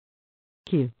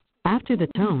Thank you. After the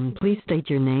tone, please state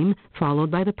your name, followed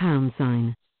by the pound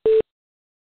sign.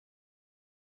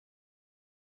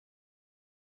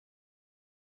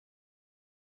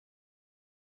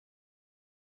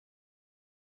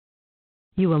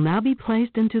 You will now be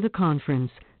placed into the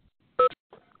conference.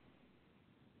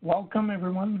 Welcome,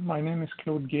 everyone. My name is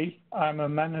Claude Gay. I'm a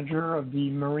manager of the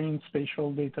Marine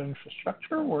Spatial Data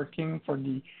Infrastructure working for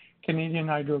the Canadian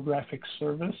Hydrographic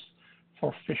Service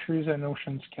for Fisheries and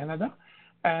Oceans Canada.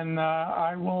 And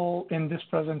I will, in this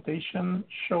presentation,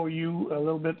 show you a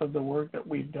little bit of the work that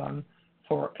we've done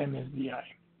for MSDI.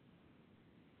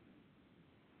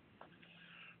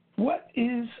 What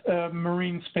is a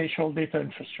Marine Spatial Data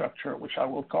Infrastructure, which I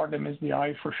will call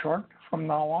MSDI for short from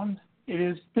now on? It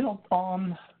is built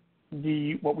on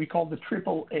what we call the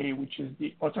AAA, which is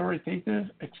the authoritative,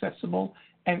 accessible,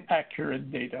 and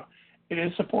accurate data. It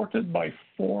is supported by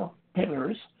 4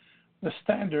 pillars: the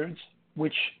standards,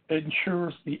 which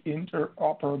ensures the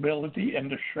interoperability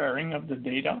and the sharing of the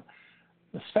data.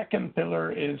 The second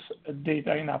pillar is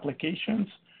data and applications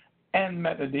and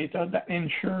metadata that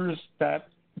ensures that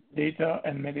data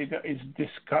and metadata is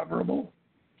discoverable.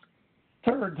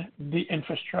 Third, the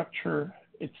infrastructure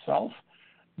itself.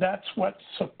 That's what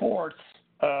supports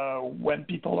when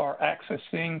people are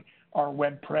accessing our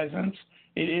web presence.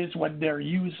 It is what they're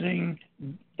using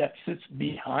that sits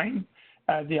behind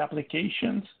the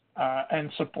applications and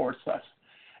supports us.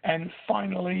 And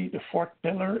finally, the 4th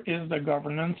pillar is the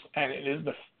governance, and it is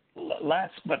the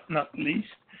last but not least.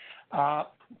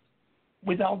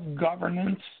 Without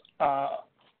governance,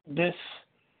 this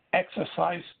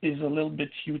exercise is a little bit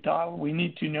futile. We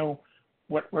need to know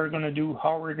what we're going to do,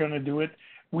 how we're going to do it.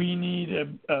 We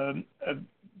need a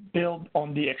build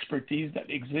on the expertise that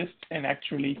exists and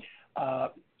actually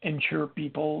ensure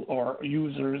people or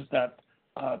users that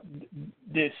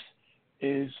this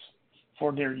is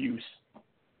for their use.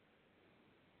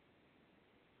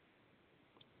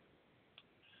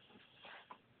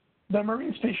 The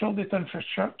Marine Spatial Data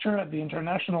Infrastructure at the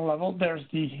international level, there's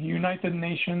the United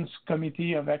Nations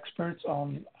Committee of Experts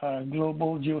on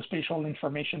Global Geospatial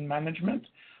Information Management.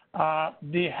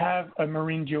 They have a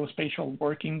Marine Geospatial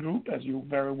Working Group, as you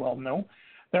very well know.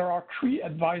 There are 3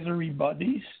 advisory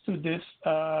bodies to this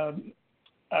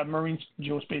Marine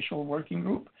Geospatial Working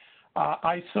Group.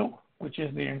 ISO, which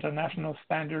is the International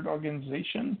Standard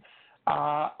Organization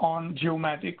on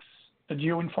geomatics,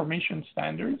 geoinformation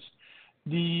standards.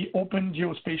 The Open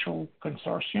Geospatial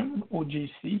Consortium,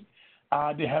 OGC,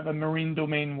 they have a Marine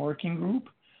Domain Working Group.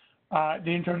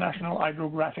 The International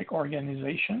Hydrographic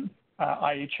Organization,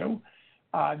 IHO,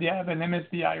 they have an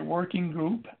MSDI working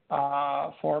group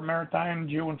for maritime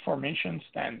geoinformation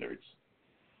standards.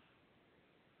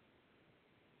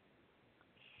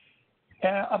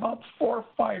 About 4 or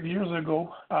 5 years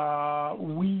ago,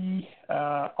 we,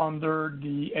 under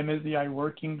the MSDI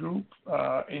working group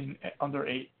under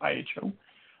IHO,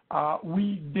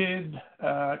 we did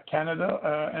Canada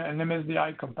an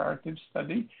MSDI comparative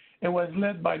study. It was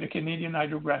led by the Canadian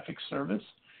Hydrographic Service.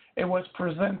 It was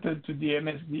presented to the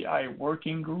MSDI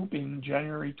working group in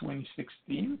January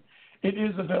 2016. It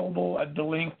is available at the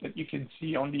link that you can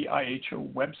see on the IHO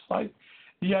website.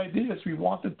 The idea is we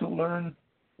wanted to learn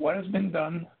what has been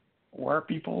done, where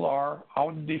people are,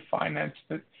 how did they finance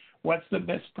it, what's the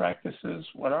best practices,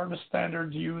 what are the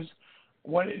standards used,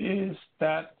 what it is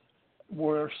that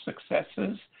were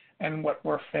successes and what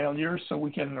were failures, so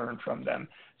we can learn from them.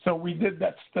 So we did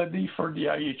that study for the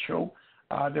IHO.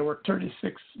 There were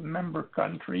 36 member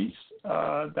countries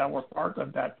that were part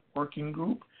of that working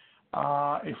group.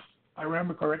 If I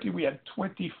remember correctly, we had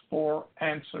 24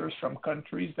 answers from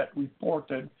countries that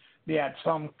reported they had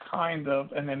some kind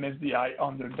of an MSDI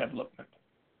under development.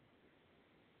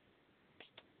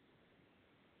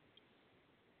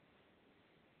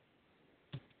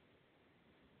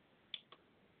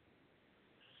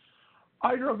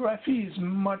 Hydrography is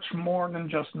much more than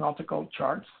just nautical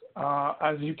charts.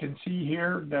 As you can see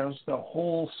here, there's the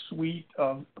whole suite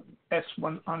of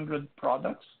S100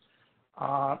 products.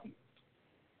 CHS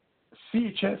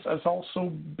has also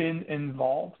been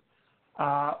involved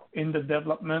in the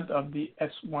development of the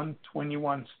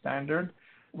S121 standard,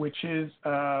 which is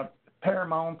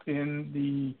paramount in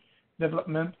the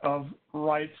development of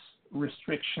rights,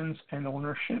 restrictions, and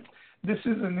ownership. This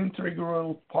is an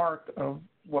integral part of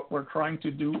what we're trying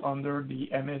to do under the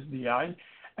MSDI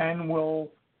and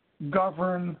will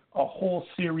govern a whole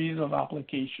series of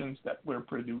applications that we're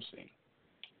producing.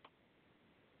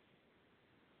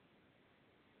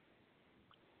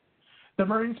 The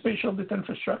Marine Spatial Data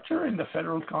Infrastructure in the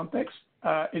federal context,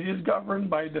 it is governed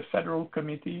by the Federal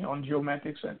Committee on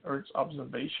Geomatics and Earth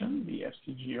Observation, the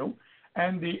FCGO,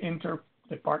 and the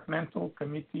Departmental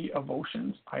Committee of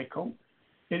Oceans, ICO.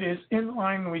 It is in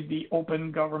line with the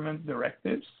Open Government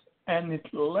Directives, and it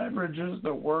leverages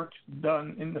the work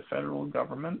done in the federal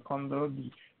government under the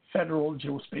Federal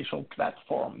Geospatial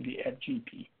Platform, the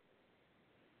FGP.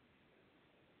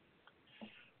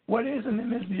 What is an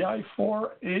MSDI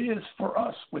for? It is for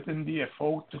us within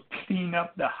DFO to clean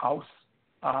up the house,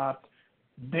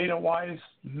 data-wise,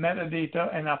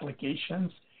 metadata, and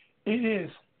applications. It is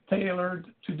tailored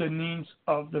to the needs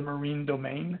of the marine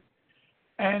domain,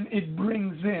 and it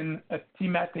brings in a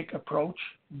thematic approach,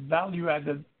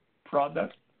 value-added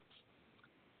products,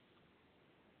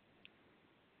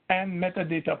 and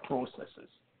metadata processes.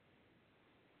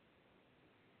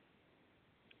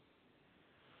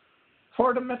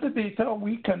 For the metadata,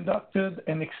 we conducted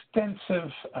an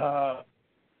extensive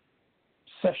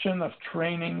session of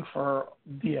training for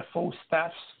DFO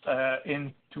staffs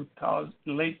in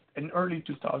early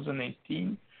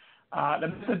 2018. The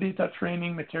metadata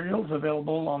training materials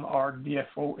available on our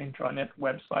DFO intranet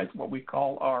website, what we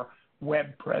call our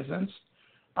web presence.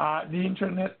 The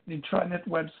intranet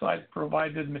website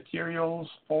provided materials,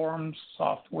 forms,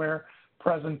 software,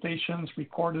 presentations,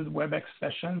 recorded WebEx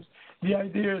sessions. The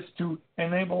idea is to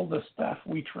enable the staff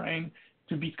we train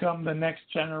to become the next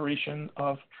generation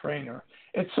of trainer.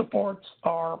 It supports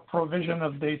our provision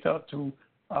of data to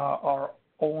our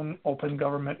own open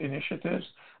government initiatives,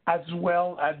 as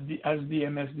well as the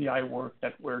MSDI work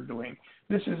that we're doing.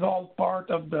 This is all part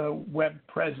of the web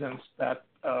presence that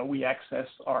we access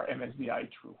our MSDI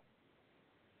through.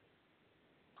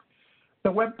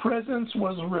 The web presence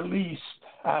was released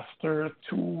after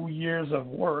 2 years of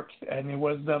work, and it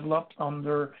was developed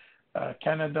under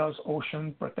Canada's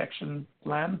Ocean Protection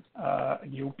Plan,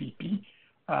 the OPP,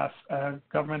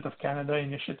 Government of Canada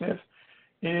initiative.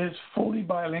 It is fully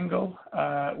bilingual,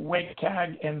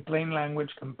 WCAG and plain language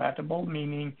compatible,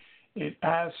 meaning it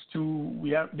has to,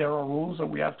 there are rules that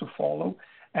we have to follow,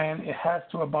 and it has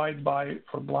to abide by,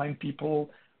 for blind people,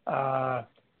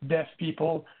 deaf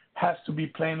people, has to be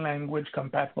plain language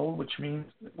compatible, which means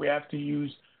we have to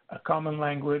use a common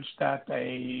language that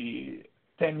a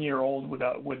 10-year-old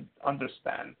would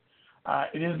understand.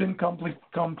 It has been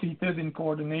completed in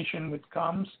coordination with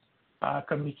comms,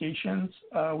 communications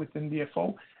within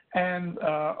DFO, and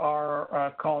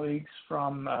our colleagues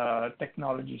from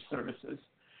technology services.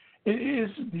 It is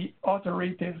the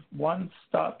authoritative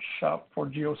one-stop shop for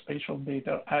geospatial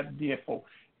data at DFO.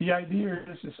 The idea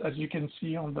is, as you can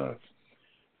see on the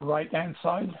right-hand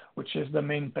side, which is the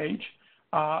main page,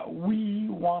 we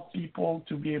want people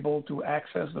to be able to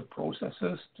access the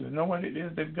processes, to know what it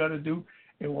is they've got to do.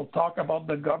 It will talk about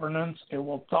the governance. It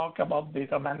will talk about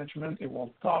data management. It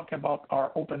will talk about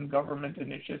our open government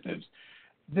initiatives.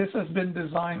 This has been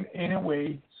designed in a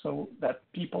way so that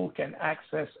people can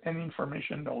access any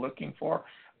information they're looking for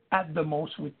at the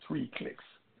most with 3 clicks.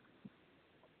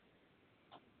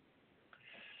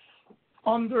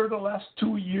 Under the last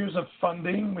 2 years of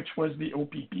funding, which was the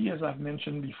OPP, as I've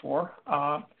mentioned before,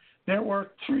 there were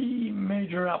 3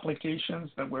 major applications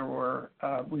that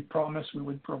we promised we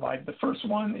would provide. The first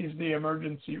one is the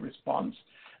emergency response,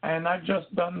 and I've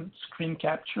just done screen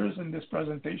captures in this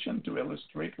presentation to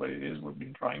illustrate what it is we've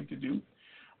been trying to do.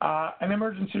 An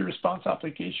emergency response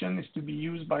application is to be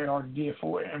used by our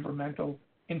DFO Environmental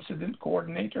Incident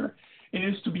Coordinator. It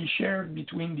is to be shared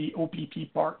between the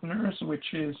OPP partners,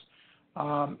 which is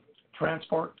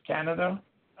Transport Canada,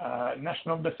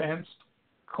 National Defense,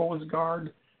 Coast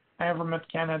Guard, Environment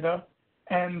Canada,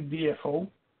 and DFO.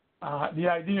 The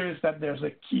idea is that there's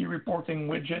a key reporting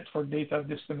widget for data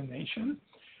dissemination.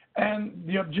 And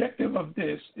the objective of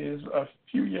this is a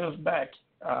few years back,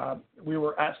 we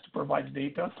were asked to provide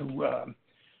data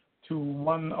to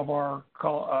one other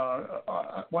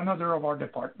of our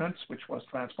departments, which was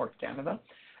Transport Canada.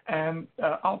 And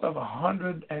out of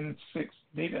 106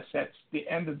 data sets, they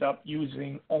ended up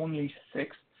using only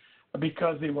 6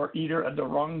 because they were either at the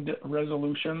wrong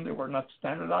resolution, they were not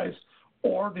standardized,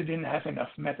 or they didn't have enough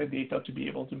metadata to be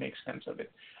able to make sense of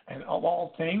it. And of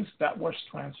all things, that was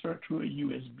transferred through a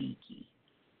USB key.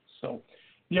 So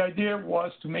the idea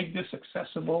was to make this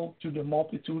accessible to the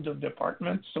multitude of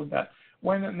departments so that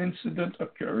when an incident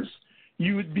occurs,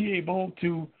 you would be able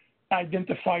to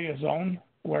identify a zone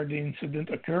where the incident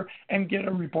occurred and get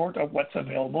a report of what's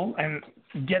available and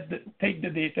take the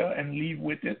data and leave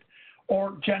with it,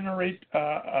 or generate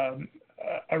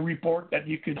a report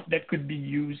that could be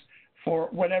used for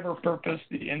whatever purpose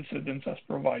the incident has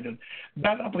provided.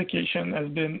 That application has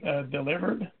been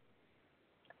delivered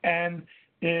and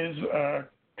is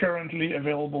currently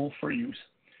available for use.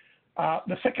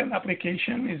 The second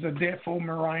application is a DFO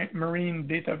Marine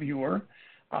Data Viewer.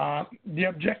 The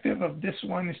objective of this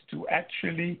one is to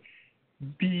actually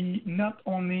be not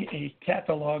only a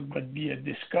catalog, but be a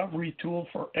discovery tool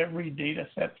for every data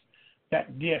set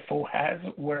that DFO has,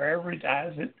 wherever it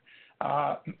has it,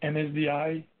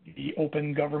 MSDI, the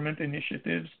open government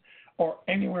initiatives, or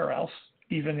anywhere else,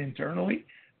 even internally.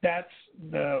 That's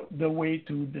the way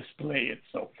to display it.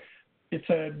 So it's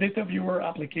a data viewer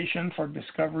application for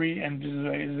discovery and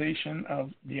visualization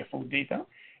of DFO data.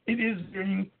 It is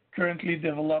being currently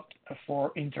developed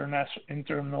for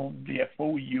internal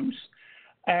DFO use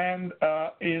and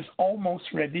is almost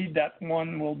ready. That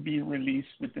one will be released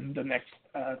within the next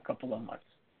couple of months.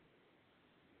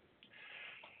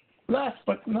 Last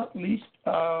but not least,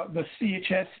 the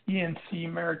CHS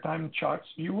ENC Maritime Charts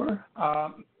Viewer.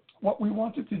 What we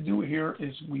wanted to do here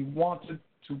is we wanted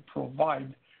to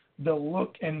provide the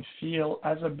look and feel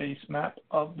as a base map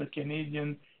of the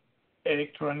Canadian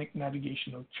electronic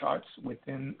navigational charts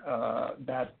within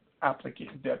that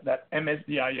application, that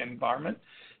MSDI environment.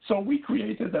 So we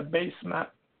created a base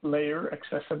map layer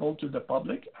accessible to the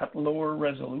public at lower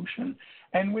resolution,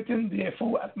 and within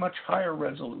DFO at much higher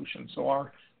resolution. So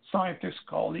our scientist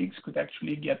colleagues could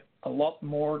actually get a lot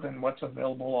more than what's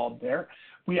available out there.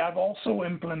 We have also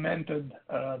implemented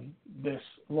this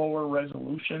lower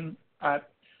resolution at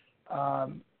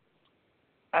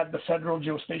the Federal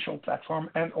Geospatial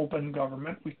Platform and Open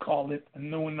Government. We call it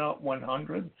NONA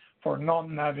 100 for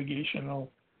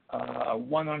non-navigational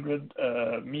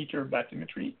 100-meter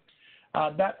bathymetry.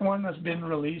 That one has been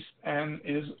released and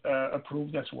is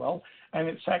approved as well, and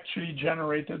it's actually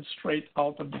generated straight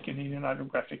out of the Canadian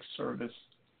Hydrographic Service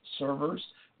servers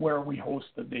where we host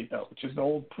the data, which is the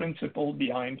whole principle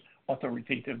behind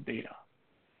authoritative data.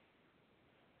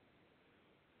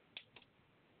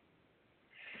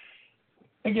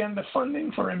 Again, the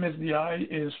funding for MSDI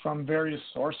is from various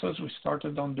sources. We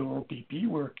started on the OPP.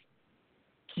 We're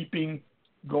keeping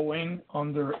going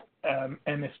under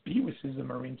MSP, which is the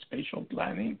Marine Spatial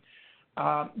Planning.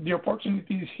 The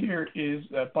opportunities here is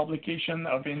publication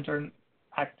of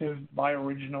interactive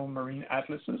bioregional marine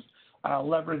atlases,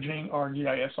 leveraging our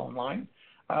GIS Online.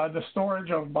 The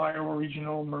storage of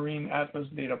bioregional marine atlas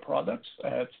data products.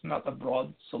 It's not a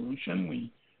broad solution.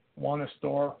 We want to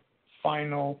store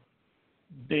final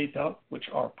data, which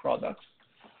are products.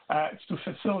 It's to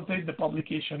facilitate the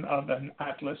publication of an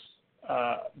atlas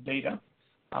data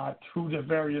through the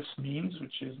various means,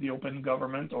 which is the Open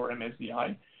Government or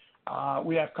MSDI.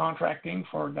 We have contracting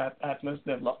for that atlas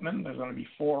development. There's going to be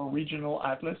 4 regional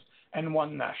atlas and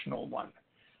 1 national one.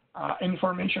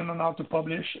 Information on how to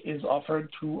publish is offered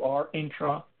through our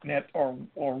intranet or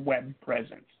web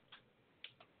presence.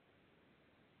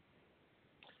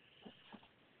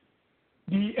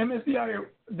 The MSDI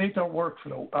data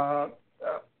workflow.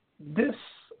 This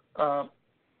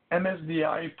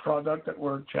MSDI product that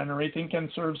we're generating can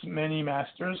serve many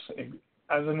masters.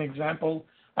 As an example,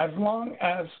 as long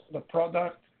as the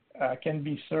product can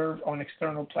be served on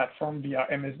external platform via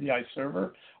MSDI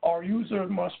server, our user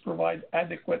must provide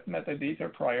adequate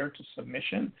metadata prior to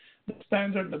submission. The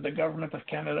standard that the Government of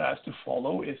Canada has to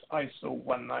follow is ISO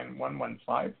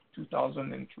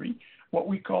 19115-2003, what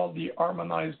we call the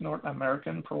Harmonized North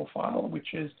American Profile,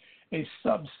 which is a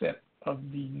subset of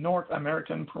the North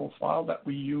American profile that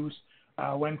we use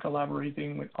when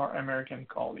collaborating with our American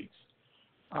colleagues.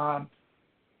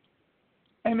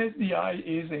 MSDI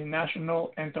is a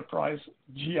national enterprise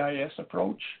GIS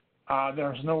approach.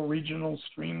 There's no regional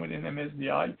stream within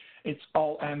MSDI. It's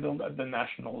all handled at the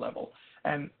national level.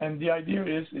 And the idea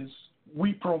is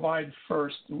we provide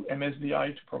first to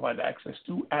MSDI to provide access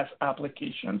to as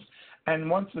applications. And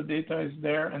once the data is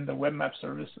there and the web map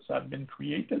services have been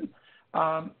created,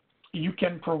 you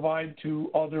can provide to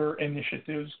other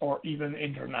initiatives or even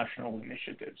international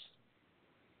initiatives.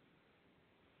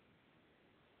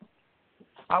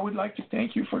 I would like to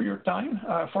thank you for your time.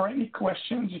 For any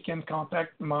questions, you can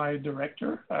contact my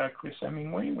director, Chris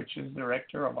Hemingway, which is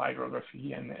Director of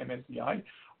Hydrography and MSDI,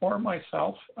 or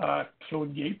myself,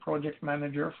 Claude Gay, Project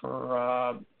Manager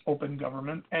for Open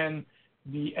Government and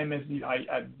the MSDI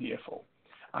at DFO.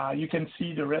 You can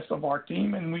see the rest of our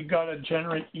team, and we got a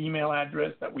generic email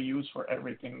address that we use for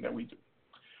everything that we do.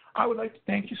 I would like to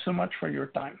thank you so much for your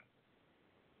time.